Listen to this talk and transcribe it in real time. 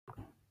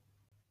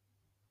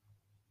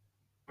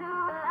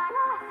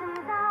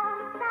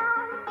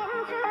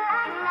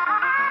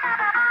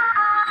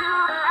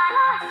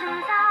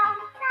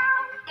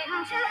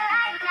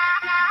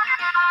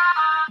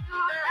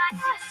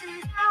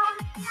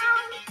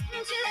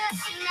Hey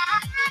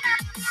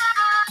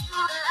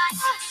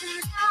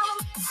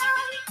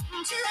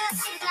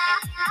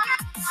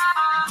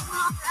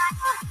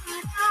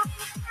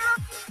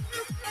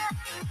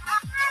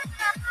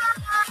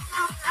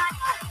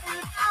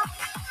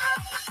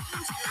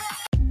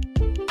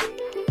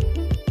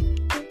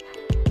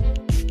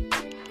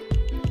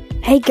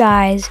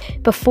guys,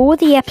 before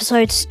the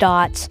episode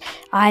starts,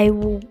 I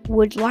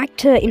would like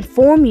to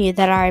inform you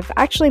that I've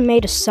actually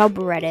made a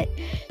subreddit.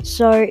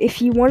 So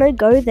if you want to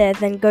go there,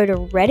 then go to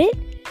Reddit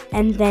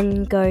and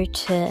then go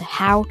to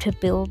How to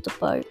Build a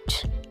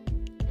Boat.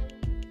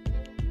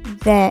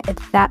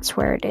 That's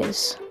where it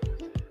is.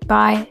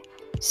 Bye.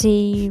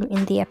 See you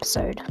in the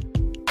episode.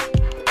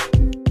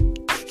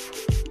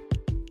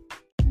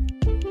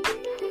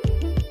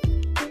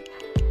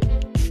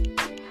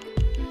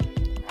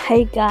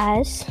 Hey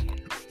guys.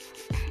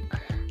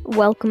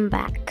 Welcome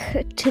back.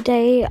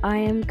 Today I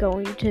am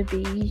going to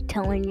be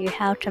telling you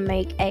how to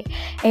make a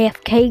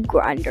AFK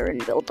grinder in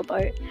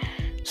Build-A-Boat.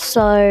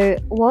 So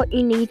what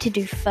you need to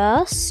do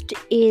first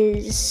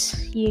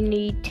is you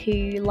need to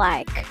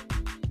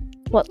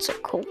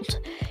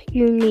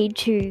you need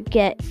to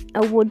get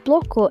a wood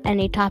block or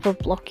any type of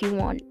block you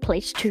want,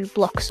 place 2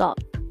 blocks up.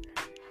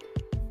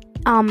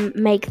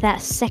 Make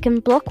that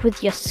second block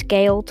with your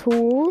scale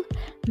tool.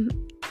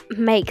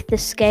 Make the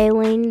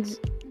scaling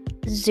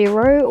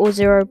 0 or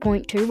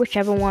 0.2,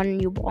 whichever one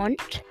you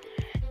want,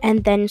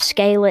 and then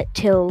scale it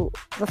till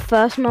the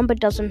first number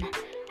doesn't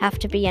have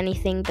to be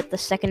anything, but the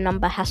second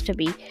number has to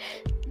be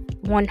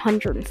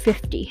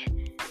 150.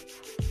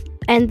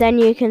 And then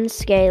you can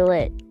scale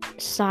it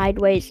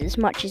sideways as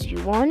much as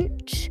you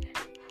want,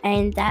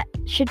 and that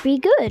should be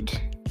good.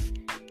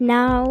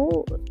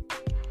 Now,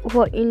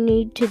 what you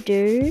need to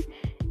do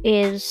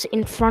is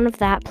in front of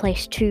that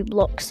place 2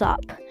 blocks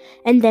up,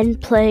 and then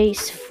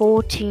place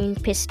 14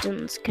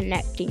 pistons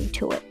connecting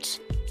to it.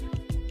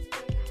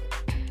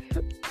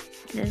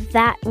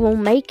 That will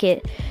make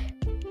it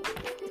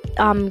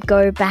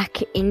go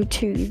back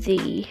into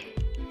the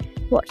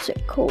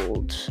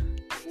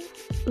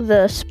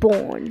the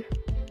spawn.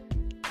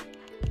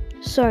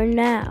 So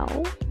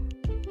now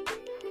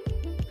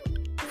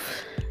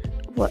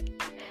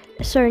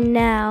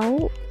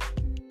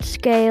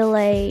scale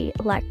a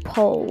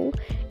pole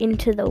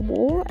into the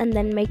wall and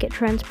then make it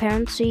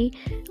transparency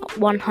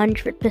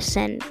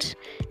 100%,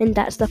 and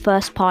that's the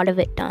first part of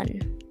it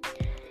done.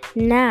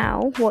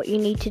 Now what you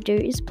need to do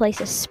is place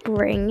a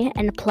spring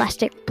and a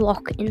plastic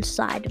block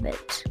inside of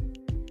it,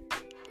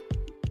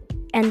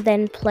 and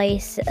then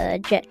place a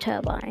jet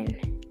turbine,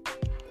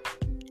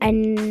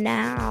 and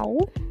now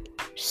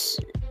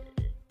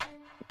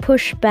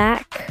push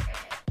back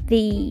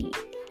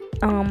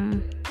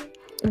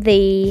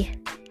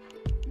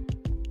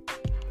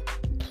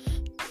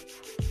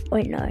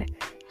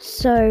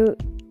So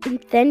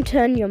then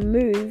turn your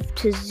move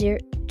to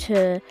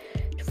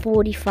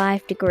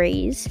 45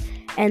 degrees,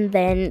 and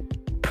then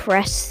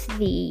press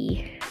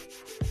the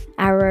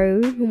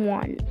arrow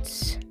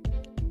once,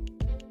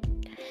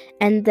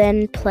 and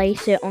then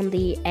place it on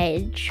the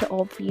edge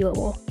of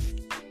your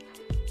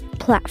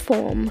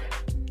platform.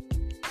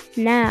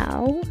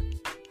 Now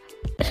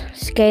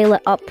scale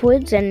it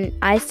upwards, and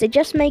I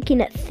suggest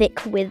making it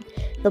thick with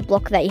the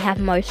block that you have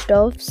most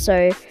of,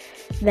 so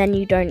then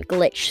you don't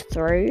glitch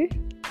through.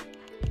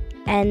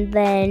 And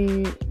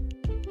then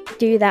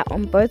do that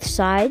on both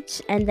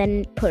sides, and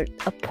then put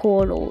a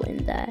portal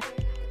in there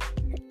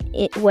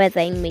where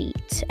they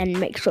meet, and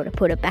make sure to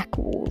put a back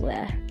wall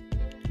there.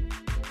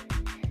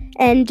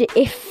 And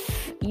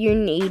if you're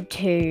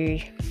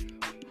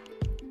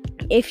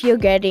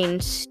getting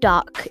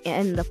stuck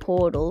in the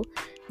portal,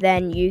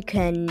 then you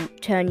can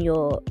turn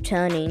your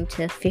turning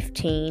to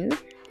 15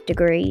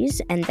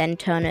 degrees, and then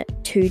turn it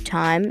 2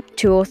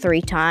 or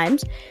 3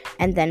 times,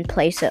 and then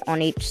place it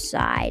on each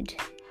side,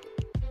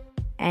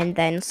 and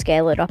then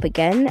scale it up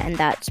again, and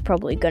that's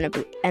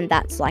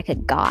like a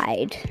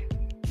guide.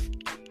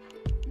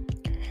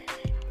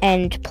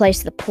 And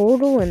place the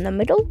portal in the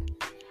middle,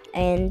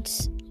 and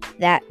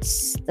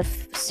that's the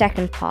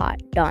second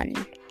part done.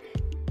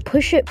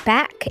 Push it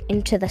back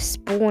into the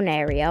spawn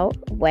area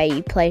where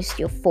you placed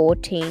your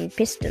 14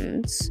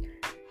 pistons,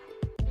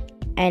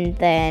 and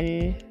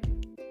then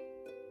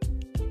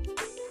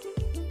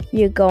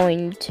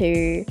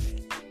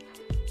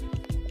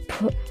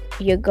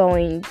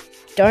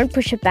don't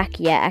push it back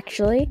yet,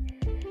 actually.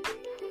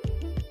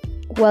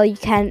 Well, you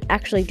can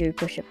actually do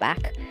push it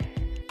back,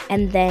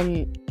 and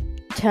then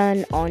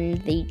turn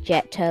on the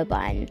jet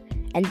turbine,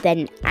 and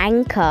then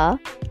anchor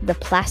the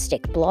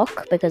plastic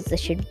block, because this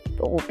should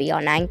all be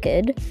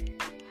unanchored,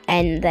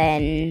 and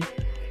then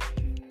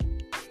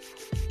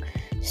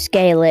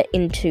scale it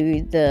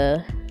into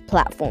the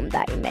platform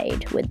that you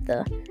made with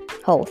the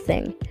whole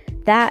thing.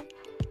 That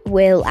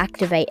will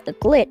activate a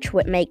glitch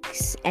which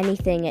makes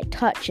anything it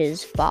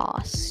touches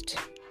fast.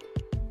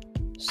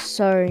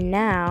 So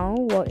now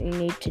what you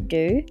need to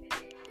do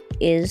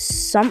is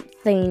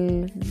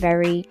something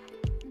very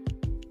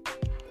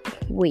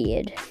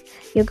weird.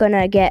 You're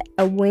gonna get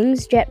a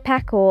wings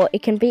jetpack, or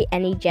it can be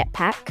any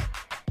jetpack.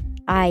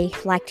 I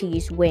like to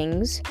use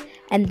wings,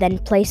 and then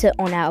place it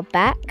on our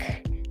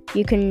back.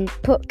 You can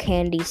put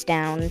candies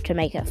down to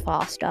make it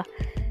faster.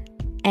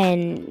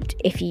 And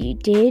if you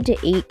did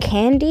eat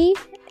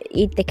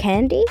the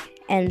candy,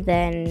 and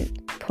then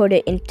put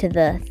it into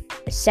the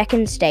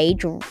second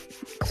stage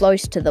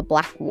close to the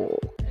black wall.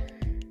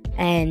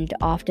 And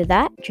after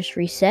that, just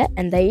reset,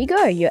 and there you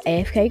go, you're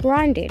AFK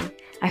grinding.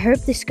 I hope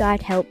this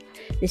guide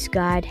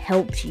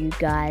helps you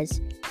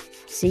guys.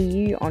 See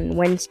you on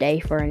Wednesday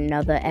for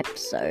another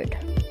episode.